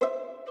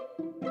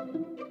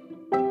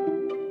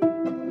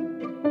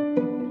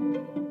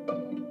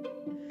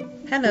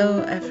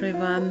Hello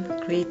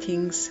everyone,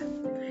 greetings.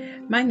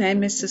 My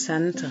name is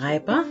Susanne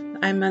Treiber.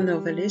 I'm a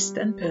novelist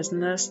and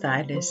personal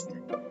stylist.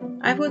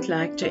 I would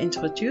like to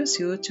introduce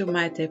you to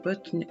my debut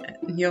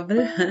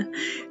novel,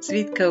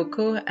 Sweet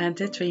Cocoa and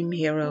the Dream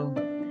Hero,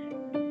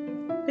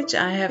 which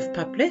I have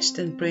published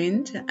in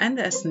print and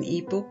as an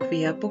ebook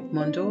via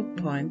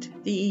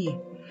bookmondo.de.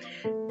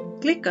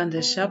 Click on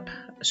the shop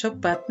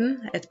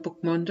button at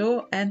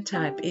Bookmondo and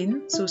type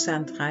in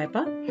Susanne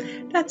Treiber.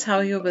 That's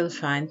how you will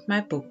find my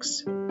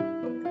books.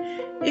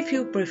 If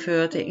you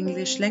prefer the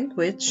English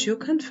language, you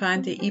can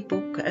find the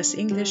ebook as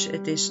English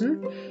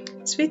edition,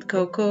 Sweet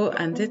Cocoa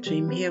and the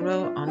Dream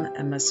Hero on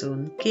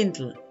Amazon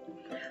Kindle.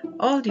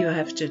 All you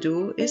have to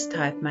do is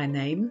type my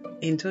name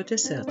into the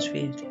search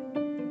field.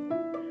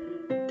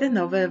 The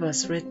novel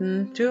was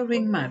written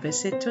during my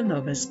visit to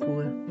novel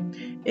school.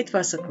 It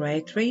was a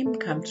great dream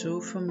come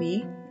true for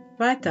me.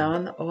 Write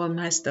down all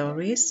my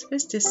stories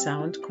with the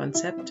sound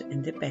concept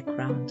in the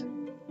background.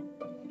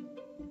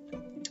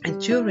 And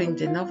during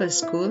the novel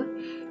school,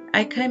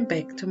 I came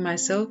back to my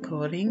soul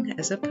calling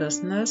as a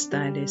personal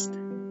stylist.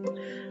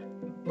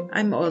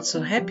 I'm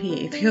also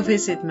happy if you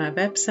visit my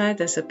website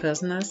as a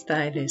personal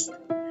stylist.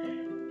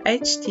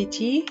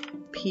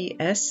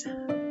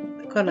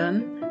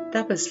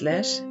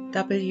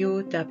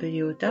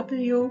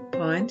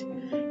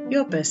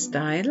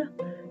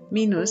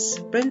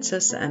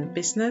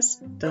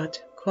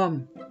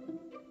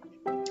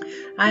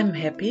 I'm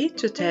happy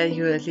to tell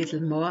you a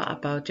little more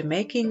about the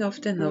making of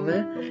the novel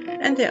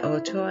and the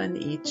author in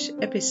each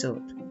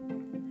episode.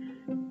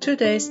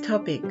 Today's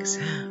topics.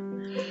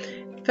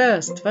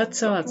 First, what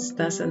thoughts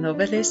does a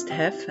novelist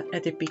have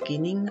at the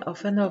beginning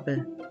of a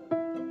novel?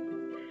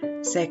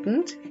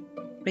 Second,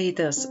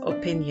 readers'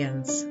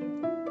 opinions.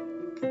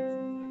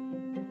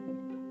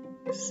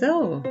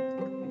 So,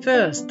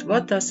 first,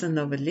 what does a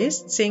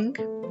novelist think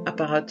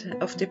about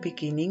of the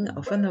beginning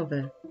of a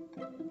novel?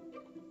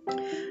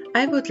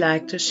 I would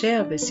like to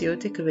share with you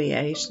the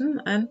creation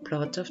and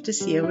plot of the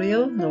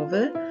serial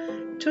novel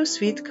To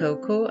Sweet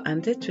Cocoa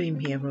and the Dream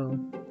Hero.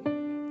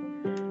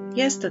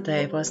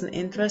 Yesterday was an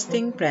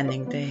interesting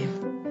planning day.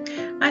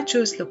 I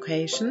chose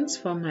locations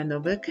for my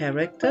novel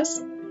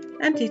characters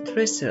and did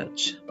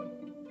research.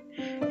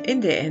 In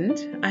the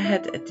end, I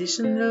had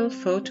additional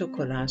photo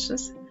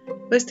collages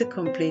with the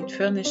complete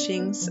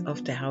furnishings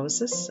of the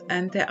houses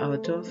and the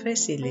outdoor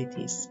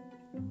facilities.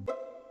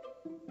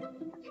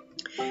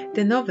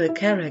 The novel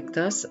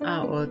characters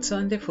are also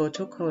in the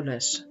photo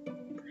collage.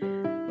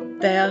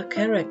 Their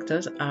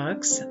character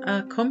arcs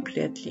are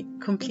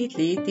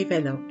completely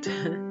developed.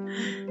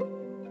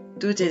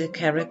 Do the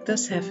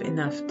characters have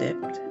enough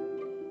depth?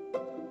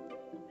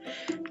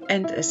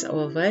 And as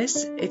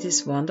always, it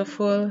is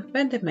wonderful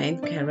when the main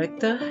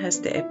character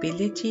has the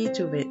ability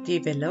to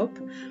develop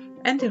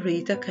and the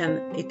reader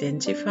can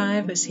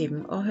identify with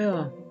him or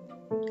her.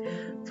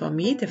 For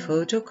me, the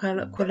photo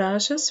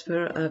collages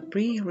were a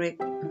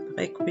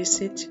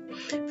prerequisite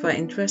for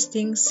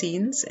interesting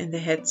scenes in the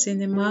head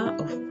cinema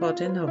for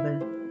the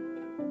novel.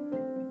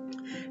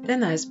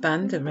 Then I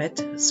spun the red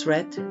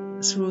thread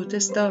through the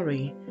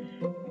story.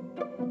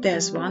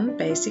 There's one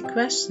basic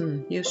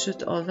question you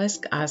should always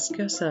ask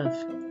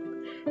yourself.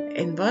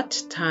 In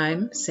what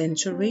time,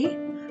 century,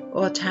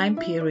 or time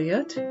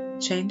period,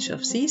 change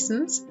of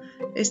seasons,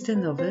 is the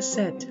novel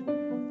set?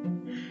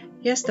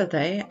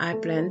 Yesterday I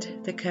planned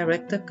the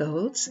character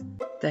goals,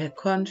 their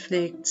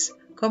conflicts,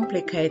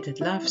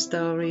 complicated love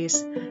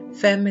stories,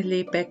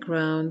 family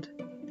background,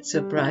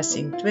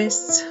 surprising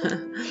twists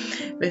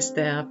with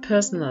their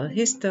personal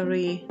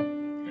history,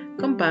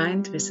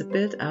 combined with a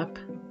build-up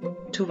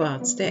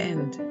towards the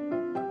end.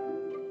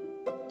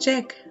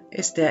 Check,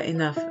 is there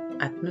enough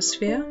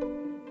atmosphere?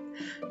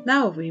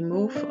 Now we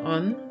move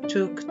on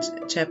to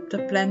chapter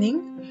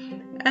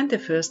planning and the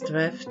first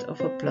draft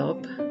of a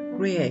plot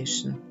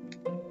creation.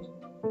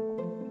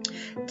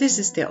 This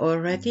is the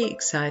already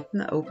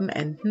exciting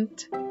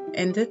open-ended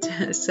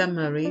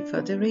summary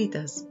for the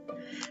readers.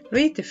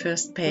 Read the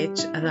first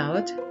page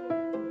aloud,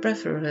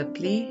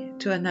 preferably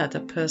to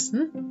another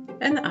person,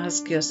 and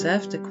ask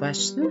yourself the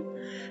question,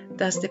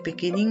 does the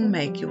beginning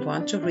make you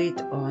want to read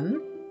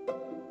on?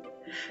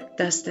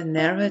 Does the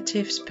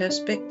narrative's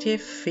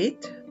perspective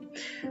fit?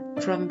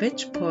 From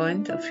which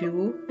point of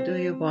view do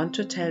you want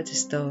to tell the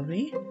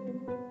story?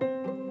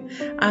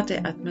 Are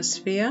the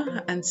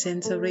atmosphere and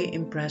sensory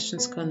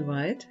impressions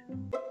conveyed?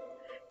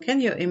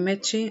 Can you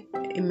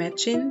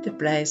imagine the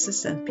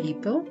places and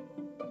people?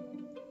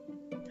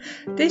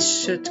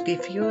 This should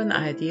give you an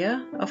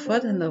idea of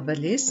what a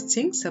novelist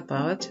thinks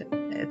about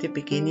at the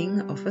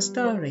beginning of a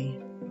story.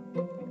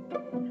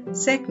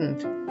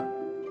 Second,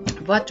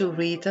 what do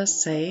readers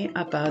say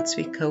about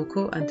Sweet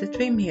Cocoa and the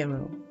Dream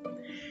Hero?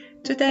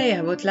 Today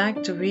I would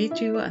like to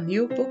read you a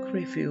new book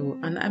review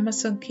on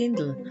Amazon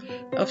Kindle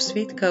of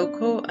Sweet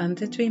Cocoa and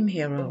the Dream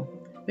Hero,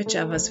 which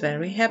I was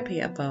very happy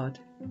about.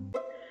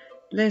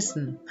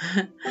 Listen,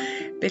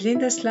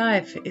 Belinda's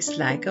life is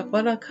like a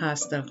roller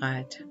coaster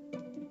ride.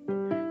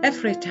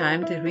 Every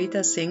time the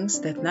reader thinks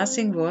that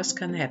nothing worse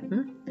can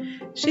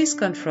happen, she is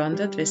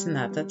confronted with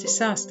another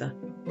disaster.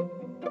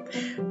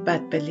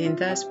 But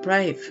Belinda is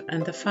brave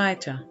and a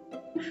fighter.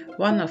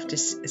 One of the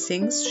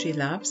things she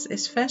loves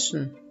is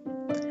fashion.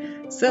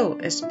 So,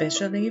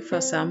 especially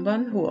for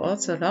someone who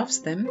also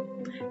loves them,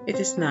 it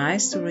is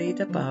nice to read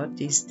about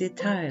these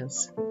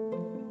details.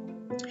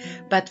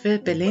 But will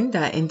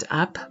Belinda end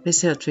up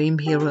with her dream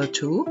hero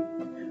too?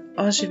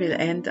 Or she will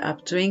end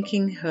up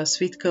drinking her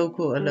sweet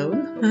cocoa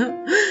alone?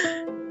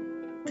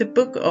 The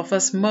book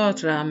offers more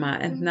drama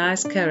and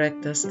nice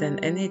characters than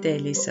any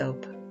daily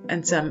soap,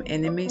 and some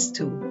enemies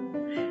too.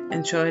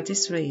 Enjoy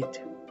this read.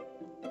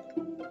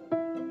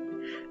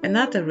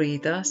 Another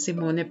reader,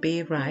 Simone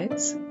B.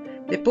 writes,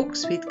 the book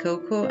Sweet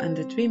Cocoa and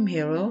the Dream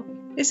Hero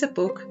is a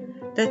book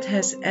that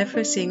has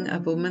everything a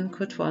woman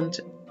could want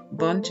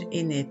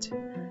in it.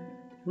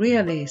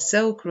 Really,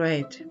 so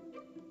great.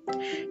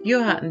 You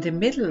are in the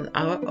middle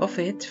of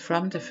it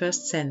from the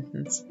first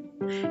sentence.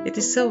 It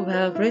is so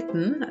well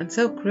written and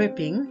so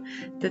gripping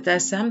that I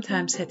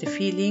sometimes had the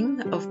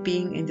feeling of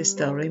being in the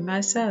story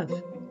myself.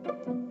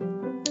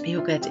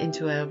 You get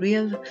into a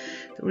real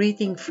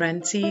reading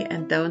frenzy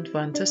and don't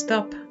want to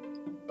stop.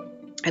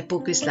 A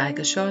book is like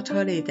a short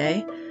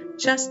holiday.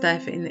 Just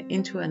dive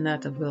into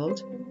another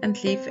world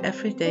and leave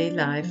everyday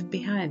life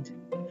behind.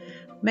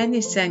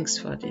 Many thanks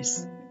for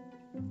this.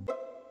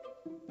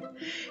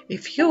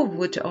 If you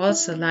would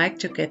also like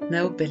to get to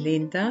know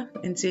Belinda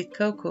in Sweet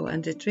Cocoa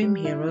and the Dream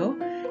Hero,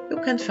 you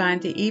can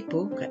find the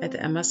ebook at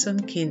Amazon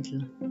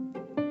Kindle.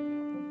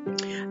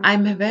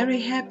 I'm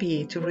very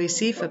happy to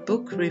receive a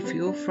book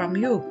review from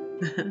you.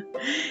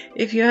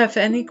 If you have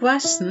any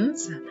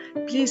questions,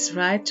 please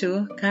write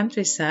to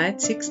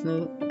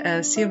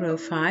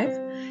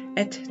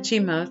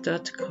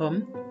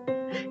countryside605@gmail.com.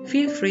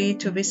 Feel free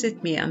to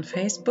visit me on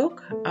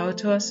Facebook,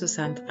 Autor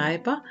Susanne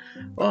Treiber,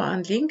 or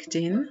on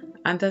LinkedIn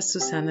under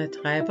Susanne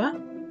Treiber,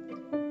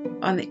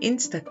 on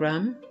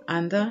Instagram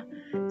under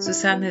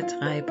Susanne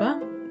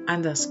Treiber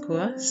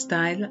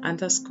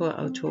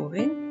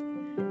 _style_autorin,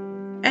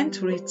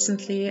 and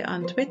recently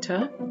on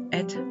Twitter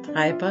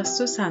 @Treiber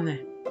Susanne.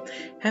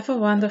 Have a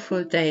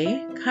wonderful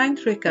day. Kind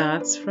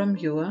regards from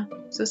your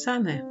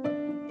Susanne.